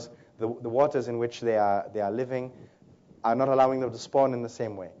 because the waters in which they are living are not allowing them to spawn in the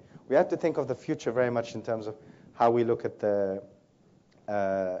same way. We have to think of the future very much in terms of how we look at the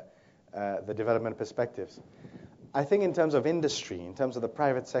development perspectives. I think in terms of industry, in terms of the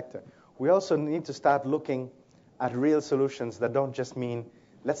private sector, we also need to start looking at real solutions that don't just mean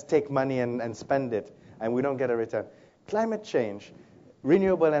let's take money and spend it and we don't get a return. Climate change,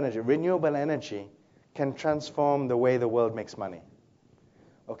 renewable energy can transform the way the world makes money.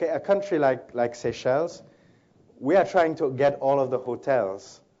 Okay, a country like Seychelles, we are trying to get all of the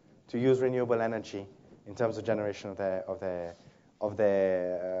hotels to use renewable energy in terms of generation the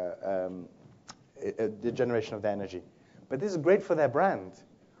generation of their energy. But this is great for their brand.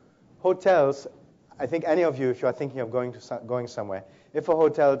 Hotels, I think any of you, if you are thinking of going somewhere, if a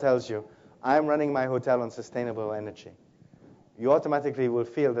hotel tells you, I'm running my hotel on sustainable energy, you automatically will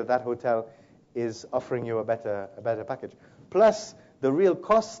feel that hotel is offering you a better package. Plus, the real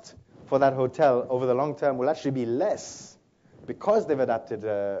cost for that hotel over the long term will actually be less because they've adapted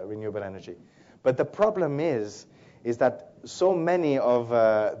renewable energy. But the problem is that so many of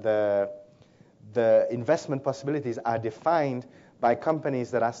the investment possibilities are defined by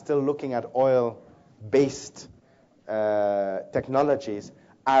companies that are still looking at oil-based technologies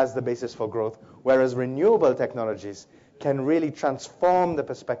as the basis for growth, whereas renewable technologies can really transform the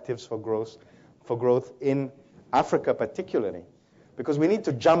perspectives for growth in Africa particularly. Because we need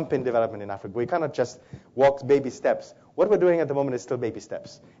to jump in development in Africa. We cannot just walk baby steps. What we're doing at the moment is still baby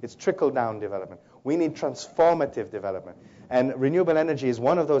steps. It's trickle-down development. We need transformative development. And renewable energy is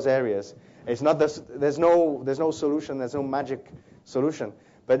one of those areas. It's not there's no solution, there's no magic solution.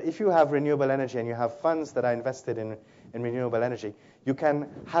 But if you have renewable energy and you have funds that are invested in renewable energy, you can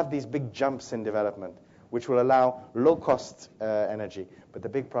have these big jumps in development, which will allow low-cost energy. But the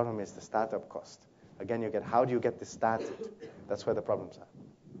big problem is the startup cost. Again, how do you get this started? That's where the problems are.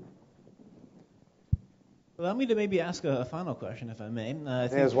 Allow me to maybe ask a final question, if I may. I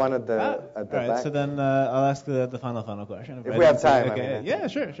think there's one at the all back. right, so then I'll ask the final question. If we have time. Okay. I mean, yeah,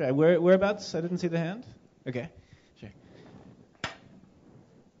 sure. Whereabouts? I didn't see the hand. Okay, sure.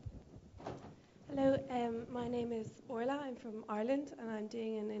 Hello, my name is Orla. I'm from Ireland, and I'm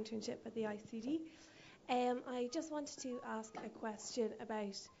doing an internship at the ICD. I just wanted to ask a question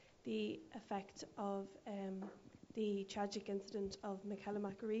about the effect of the tragic incident of Michaela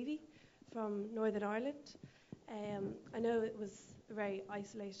McAreavey from Northern Ireland. I know it was a very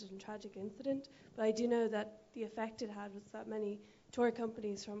isolated and tragic incident, but I do know that the effect it had was that many tour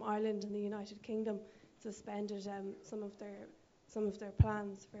companies from Ireland and the United Kingdom suspended some of their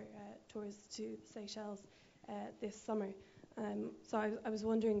plans for tours to Seychelles this summer. So I was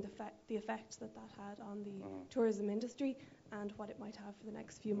wondering the effect that had on the tourism industry and what it might have for the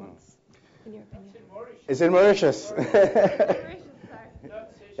next few months, in your opinion. It's in Mauritius.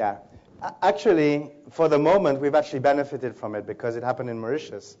 Yeah. Actually, for the moment, we've actually benefited from it because it happened in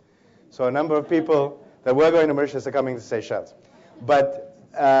Mauritius. So a number of people that were going to Mauritius are coming to Seychelles. But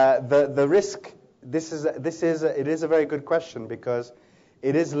the risk, it is a very good question because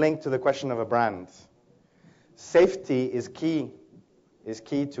it is linked to the question of a brand. Safety is key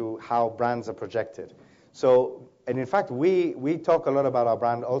to how brands are projected. So, and in fact, we talk a lot about our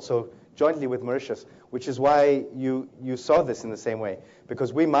brand also jointly with Mauritius, which is why you saw this in the same way,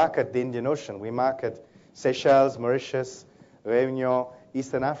 because we market the Indian Ocean, we market Seychelles, Mauritius, Réunion,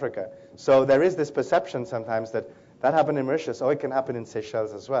 Eastern Africa. So there is this perception sometimes that happened in Mauritius, or it can happen in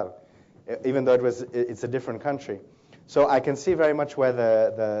Seychelles as well, even though it's a different country. So I can see very much where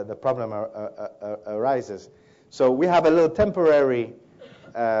the problem arises. So we have a little temporary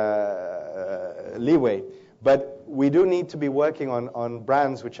leeway, but we do need to be working on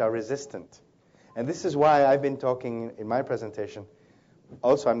brands which are resistant. And this is why I've been talking in my presentation.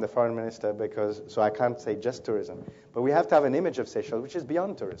 Also, I'm the foreign minister, so I can't say just tourism. But we have to have an image of Seychelles which is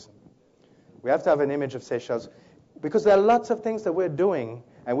beyond tourism. We have to have an image of Seychelles because there are lots of things that we're doing,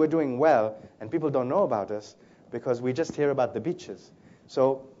 and we're doing well, and people don't know about us because we just hear about the beaches.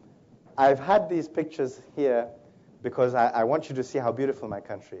 So I've had these pictures here because I want you to see how beautiful my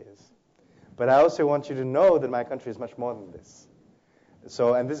country is. But I also want you to know that my country is much more than this.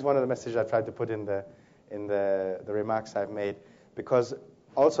 So, and this is one of the messages I tried to put in the remarks I've made, because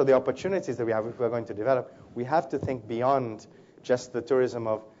also the opportunities that we have if we're going to develop, we have to think beyond just the tourism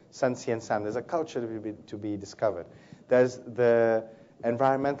of sun, sea, and sand. There's a culture to be discovered. There's the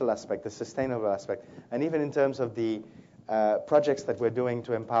environmental aspect, the sustainable aspect, and even in terms of the projects that we're doing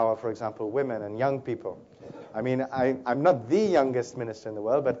to empower, for example, women and young people. I mean, I'm not the youngest minister in the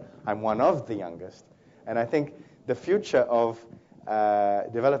world, but I'm one of the youngest. And I think the future of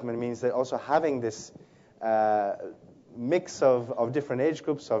development means that also having this mix of different age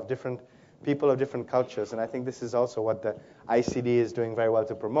groups, of different people of different cultures. And I think this is also what the ICD is doing very well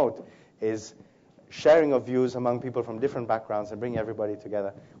to promote, is sharing of views among people from different backgrounds and bring everybody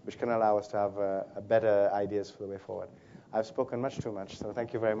together, which can allow us to have better ideas for the way forward. I've spoken much too much, so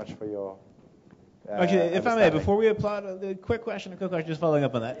thank you very much for your Actually, if I may, before we applaud, a quick question, just following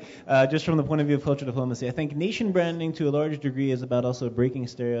up on that, just from the point of view of cultural diplomacy, I think nation branding to a large degree is about also breaking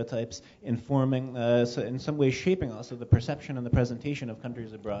stereotypes, informing, so in some ways shaping also the perception and the presentation of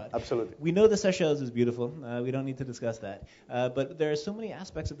countries abroad. Absolutely. We know the Seychelles is beautiful. We don't need to discuss that. But there are so many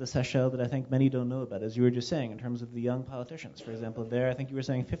aspects of the Seychelles that I think many don't know about, as you were just saying, in terms of the young politicians. For example, there, I think you were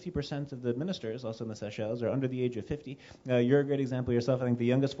saying 50% of the ministers, also in the Seychelles, are under the age of 50. You're a great example yourself. I think the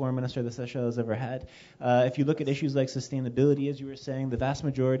youngest foreign minister the Seychelles ever had. If you look at issues like sustainability, as you were saying, the vast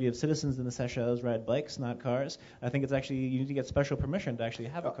majority of citizens in the Seychelles ride bikes, not cars. I think it's actually, you need to get special permission to actually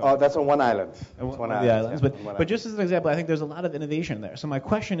have a car. Oh, that's on one island. One of the islands. But just as an example, I think there's a lot of innovation there. So my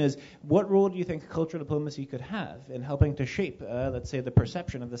question is, what role do you think cultural diplomacy could have in helping to shape, let's say, the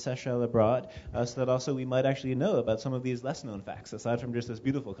perception of the Seychelles abroad, so that also we might actually know about some of these less known facts, aside from just this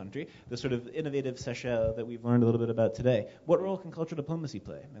beautiful country, the sort of innovative Seychelles that we've learned a little bit about today. What role can cultural diplomacy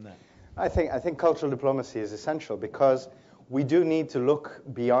play in that? I think cultural diplomacy is essential because we do need to look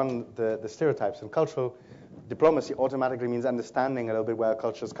beyond the stereotypes. And cultural diplomacy automatically means understanding a little bit where a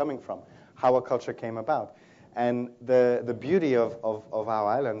culture is coming from, how a culture came about. And the beauty of our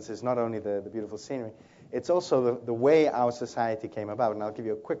islands is not only the beautiful scenery, it's also the way our society came about. And I'll give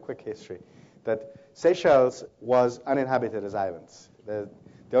you a quick history. That Seychelles was uninhabited as islands. The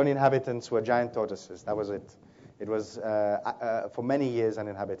only inhabitants were giant tortoises. That was it. It was, for many years,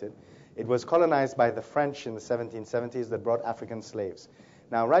 uninhabited. It was colonized by the French in the 1770s that brought African slaves.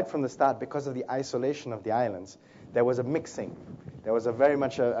 Now, right from the start, because of the isolation of the islands, there was a mixing. There was very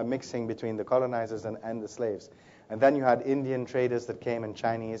much a mixing between the colonizers and the slaves. And then you had Indian traders that came and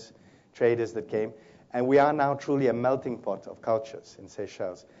Chinese traders that came. And we are now truly a melting pot of cultures in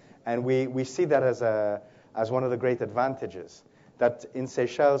Seychelles. And we see that as one of the great advantages, that in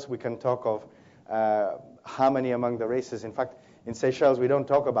Seychelles we can talk of harmony among the races. In fact, in Seychelles, we don't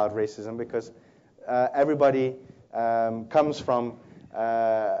talk about racism because everybody comes from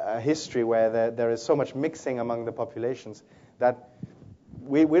a history where there is so much mixing among the populations that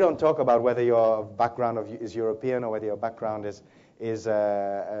we don't talk about whether your background is European or whether your background is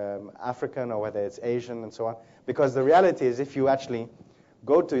African or whether it's Asian and so on. Because the reality is, if you actually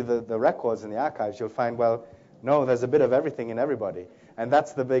go to the records in the archives, you'll find, well, no, there's a bit of everything in everybody. And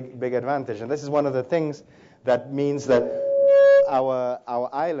that's the big advantage. And this is one of the things that means that our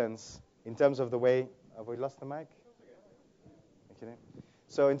islands, in terms of the way... Have we lost the mic? Okay.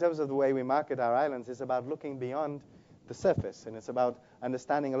 So in terms of the way we market our islands, it's about looking beyond the surface, and it's about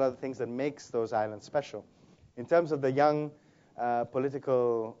understanding a lot of the things that makes those islands special. In terms of the young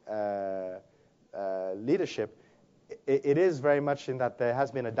political leadership, it is very much in that there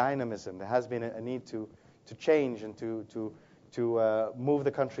has been a dynamism, there has been a need to change and to move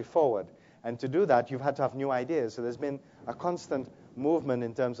the country forward. And to do that, you've had to have new ideas. So there's been a constant movement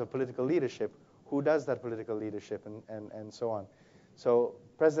in terms of political leadership. Who does that political leadership and so on? So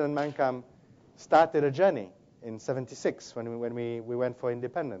President Mankam started a journey in '76 when we went for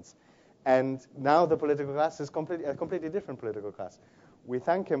independence. And now the political class is a completely different political class. We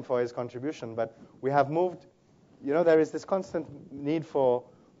thank him for his contribution, but we have moved. There is this constant need for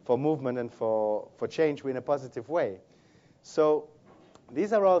movement and for change in a positive way. So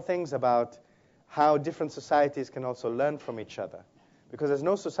these are all things about how different societies can also learn from each other. Because there's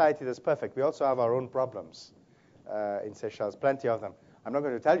no society that's perfect. We also have our own problems in Seychelles, plenty of them. I'm not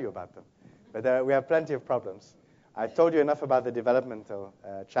going to tell you about them, but we have plenty of problems. I've told you enough about the developmental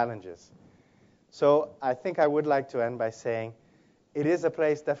challenges. So I think I would like to end by saying it is a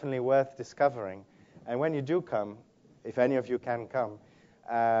place definitely worth discovering. And when you do come, if any of you can come,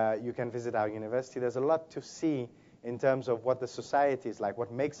 you can visit our university. There's a lot to see in terms of what the society is like,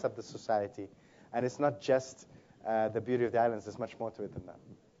 what makes up the society. And it's not just the beauty of the islands. There's much more to it than that.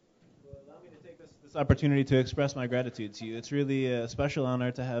 Well, allow me to take this opportunity to express my gratitude to you. It's really a special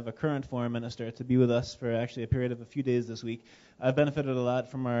honor to have a current foreign minister to be with us for actually a period of a few days this week. I've benefited a lot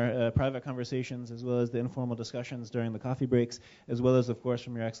from our private conversations as well as the informal discussions during the coffee breaks, as well as, of course,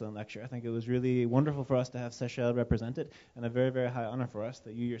 from your excellent lecture. I think it was really wonderful for us to have Seychelles represented, and a very, very high honor for us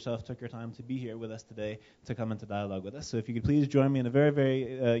that you yourself took your time to be here with us today to come into dialogue with us. So if you could please join me in a very,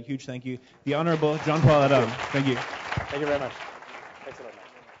 very huge thank you, the Honorable John Paul Adam. Thank you. Thank you very much.